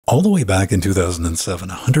All the way back in 2007,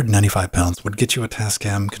 195 pounds would get you a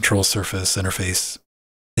TASCAM control surface interface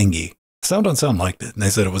thingy. Sound On Sound liked it, and they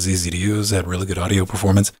said it was easy to use, had really good audio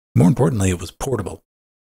performance. More importantly, it was portable.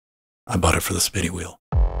 I bought it for the spinny wheel.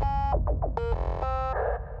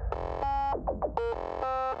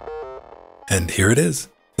 And here it is.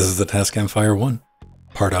 This is the TASCAM FireOne.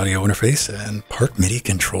 Part audio interface and part MIDI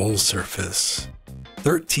control surface.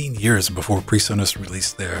 13 years before Presonus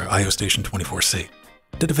released their ioStation 24C.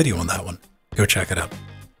 Did a video on that one. Go check it out.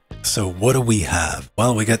 So what do we have?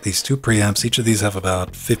 Well, we got these two preamps. Each of these have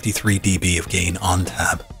about 53 dB of gain on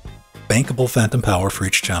tab. Bankable phantom power for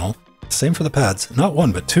each channel. Same for the pads. Not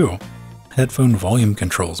one, but two. Headphone volume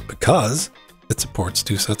controls because it supports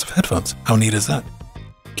two sets of headphones. How neat is that?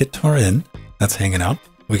 Guitar in. That's hanging out.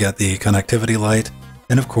 We got the connectivity light.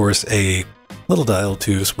 And of course, a little dial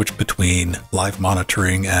to switch between live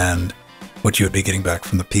monitoring and what you would be getting back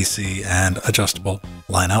from the PC, and adjustable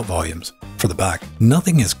line-out volumes for the back.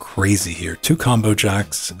 Nothing is crazy here. Two combo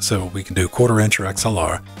jacks, so we can do 1/4 inch or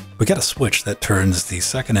XLR. We got a switch that turns the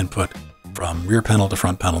second input from rear panel to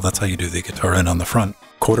front panel. That's how you do the guitar in on the front.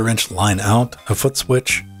 1/4 inch line out, a foot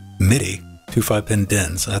switch, MIDI, 2 5-pin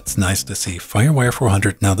DINs. That's nice to see. FireWire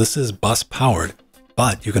 400. Now this is bus powered,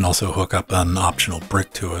 but you can also hook up an optional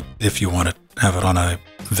brick to it if you want to have it on a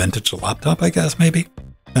vintage laptop, I guess, maybe.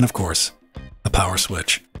 And of course, a power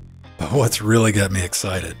switch. But what's really got me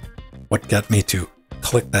excited, what got me to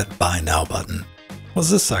click that buy now button,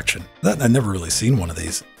 was this section. I've never really seen one of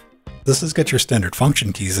these. This has got your standard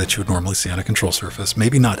function keys that you would normally see on a control surface.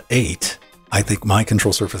 Maybe not 8. I think my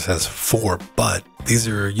control surface has 4, but these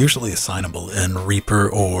are usually assignable in Reaper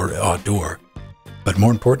or Audur. But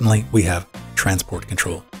more importantly, we have transport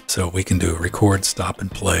control. So we can do record, stop,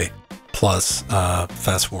 and play, plus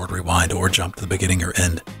fast forward, rewind, or jump to the beginning or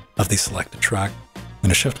end of the selected track.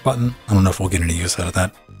 And a shift button. I don't know if we'll get any use out of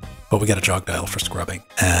that, but we got a jog dial for scrubbing.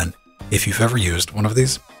 And if you've ever used one of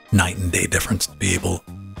these, night and day difference to be able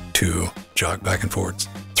to jog back and forwards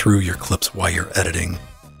through your clips while you're editing.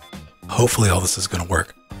 Hopefully all this is going to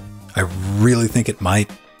work. I really think it might,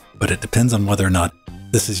 but it depends on whether or not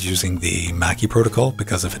this is using the Mackie protocol,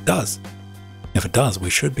 because if it does, we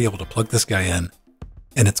should be able to plug this guy in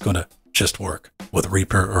and it's going to just work with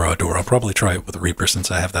Reaper or Audur. I'll probably try it with Reaper since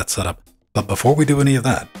I have that set up. But before we do any of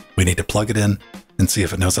that, we need to plug it in and see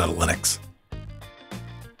if it knows how to Linux.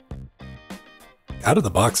 Out of the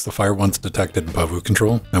box, the FireOne's detected PipeWire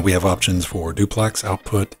control, and we have options for duplex,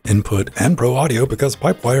 output, input, and pro audio because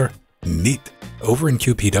PipeWire. Neat. Over in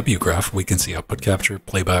QPW graph, we can see output capture,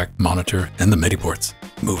 playback, monitor, and the MIDI ports.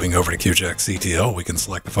 Moving over to QJack CTL, we can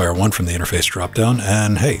select the FireOne from the interface dropdown,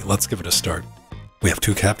 and hey, let's give it a start. We have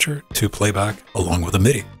 2 capture, 2 playback, along with a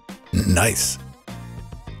MIDI. Nice.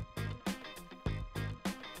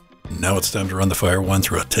 Now it's time to run the FireOne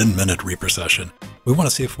through a 10-minute Reaper session. We want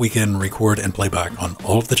to see if we can record and playback on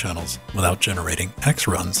all of the channels without generating X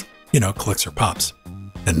runs, clicks or pops.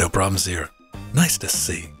 And no problems here. Nice to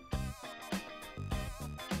see.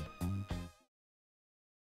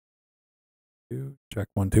 Check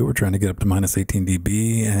 1, 2. We're trying to get up to minus 18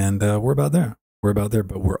 dB, and we're about there.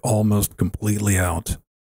 But we're almost completely out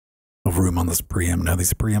of room on this preamp. Now,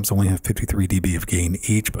 these preamps only have 53 dB of gain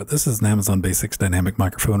each, but this is an Amazon Basics dynamic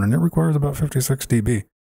microphone, and it requires about 56 dB.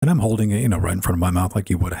 And I'm holding it, right in front of my mouth like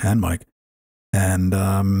you would a hand mic. And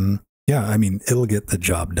yeah, I mean, it'll get the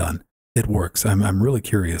job done. It works. I'm really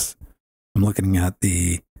curious. I'm looking at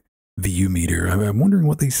the VU meter. I'm wondering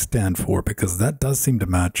what these stand for, because that does seem to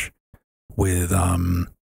match with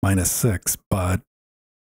 -6, but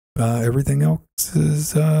everything else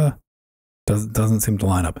is doesn't seem to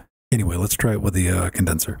line up. Anyway, let's try it with the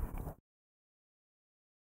condenser.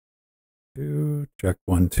 Check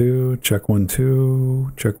 1, 2, check 1,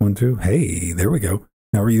 2, check 1, 2. Hey, there we go.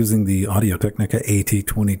 Now we're using the Audio-Technica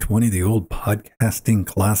AT2020, the old podcasting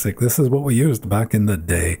classic. This is what we used back in the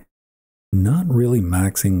day. Not really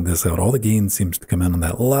maxing this out. All the gain seems to come in on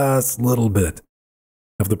that last little bit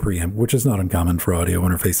of the preamp, which is not uncommon for audio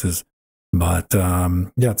interfaces. But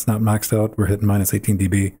yeah, it's not maxed out. We're hitting minus 18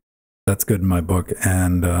 dB. That's good in my book.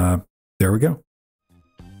 And there we go.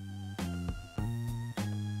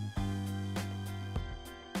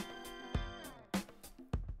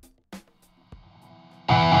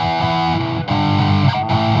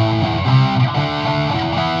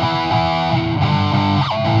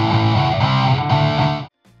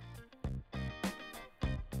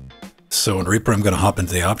 So in Reaper, I'm going to hop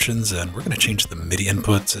into the options, and we're going to change the MIDI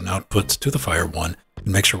inputs and outputs to the FireOne and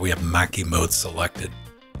make sure we have Mackie mode selected.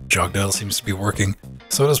 Jog dial seems to be working,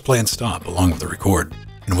 so does play and stop along with the record.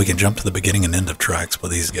 And we can jump to the beginning and end of tracks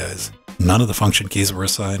with these guys. None of the function keys were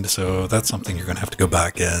assigned, so that's something you're going to have to go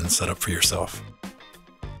back and set up for yourself.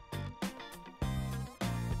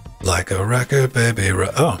 Like a record, baby. Oh,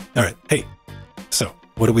 all right. Hey, so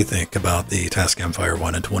what do we think about the TASCAM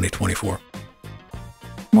FireOne in 2024?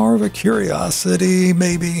 More of a curiosity,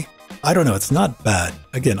 maybe? I don't know. It's not bad.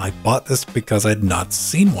 Again, I bought this because I'd not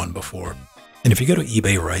seen one before. And if you go to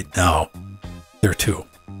eBay right now, there are two.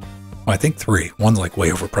 Well, I think three. One's like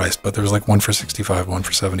way overpriced, but there's like one for 65, one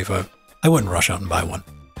for 75. I wouldn't rush out and buy one,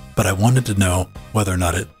 but I wanted to know whether or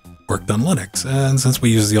not it worked on Linux. And since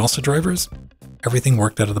we use the ALSA drivers, everything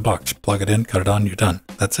worked out of the box. Plug it in, cut it on, you're done.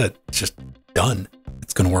 That's it. It's just done.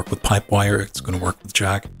 It's going to work with PipeWire. It's going to work with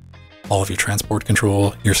jack. All of your transport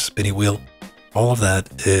control, your spinny wheel, all of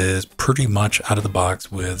that is pretty much out of the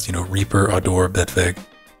box with, you know, Reaper, Adore, Bitfig,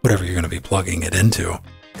 whatever you're going to be plugging it into,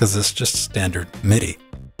 because it's just standard MIDI.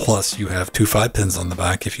 Plus, you have two 5-pins on the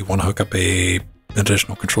back if you want to hook up a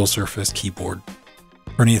additional control surface, keyboard,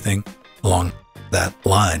 or anything along that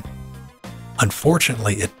line.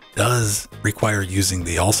 Unfortunately, it does require using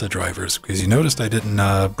the ALSA drivers, because you noticed I didn't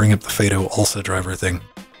bring up the FADO ALSA driver thing.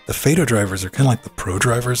 The FADO drivers are kind of like the pro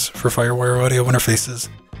drivers for FireWire audio interfaces.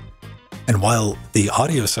 And while the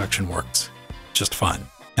audio section works just fine,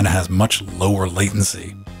 and it has much lower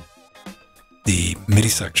latency, the MIDI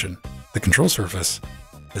section, the control surface,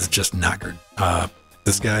 is just knackered.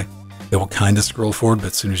 This guy, it will kind of scroll forward, but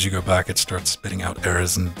as soon as you go back, it starts spitting out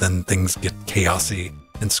errors, and then things get chaosy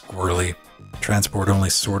and squirrely. Transport only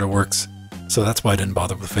sort of works, so that's why I didn't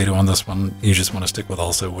bother with FADO on this one. You just want to stick with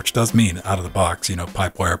ALSA, which does mean out of the box, you know,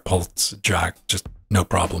 PipeWire, Pulse, jack, just no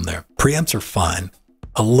problem there. Preamps are fine.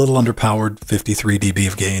 A little underpowered, 53 dB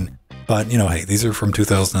of gain, but you know, hey, these are from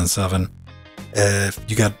 2007. If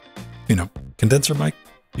you got, you know, condenser mic,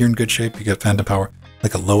 you're in good shape. You got phantom power,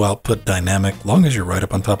 like a low output dynamic, long as you're right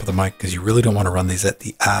up on top of the mic, because you really don't want to run these at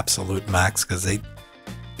the absolute max, because they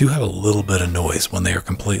do have a little bit of noise when they are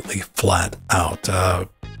completely flat out.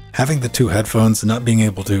 Having the two headphones and not being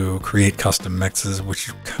able to create custom mixes, which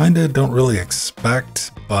you kind of don't really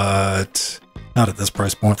expect, but not at this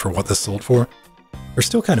price point for what this sold for, are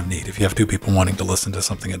still kind of neat if you have two people wanting to listen to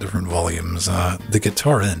something at different volumes. The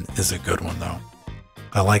guitar in is a good one though.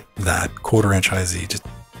 I like that 1/4-inch high Z, just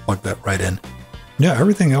plug that right in. Yeah,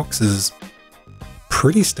 everything else is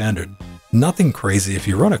pretty standard. Nothing crazy. If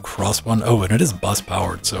you run across one, oh, and it is bus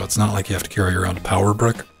powered, so it's not like you have to carry around a power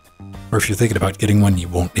brick. Or if you're thinking about getting one, you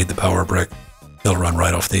won't need the power brick. They'll run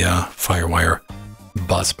right off the FireWire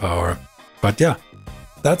bus power. But yeah,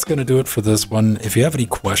 that's going to do it for this one. If you have any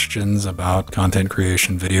questions about content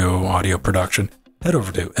creation, video, audio production, head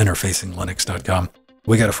over to interfacinglinux.com.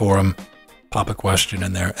 We got a forum. Pop a question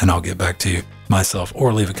in there, and I'll get back to you myself,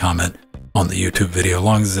 or leave a comment on the YouTube video, as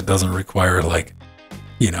long as it doesn't require, like,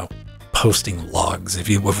 you know, posting logs. If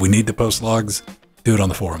we need to post logs, do it on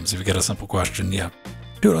the forums. If you get a simple question, yeah,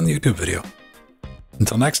 do it on the YouTube video.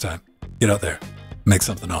 Until next time, get out there, make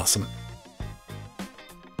something awesome.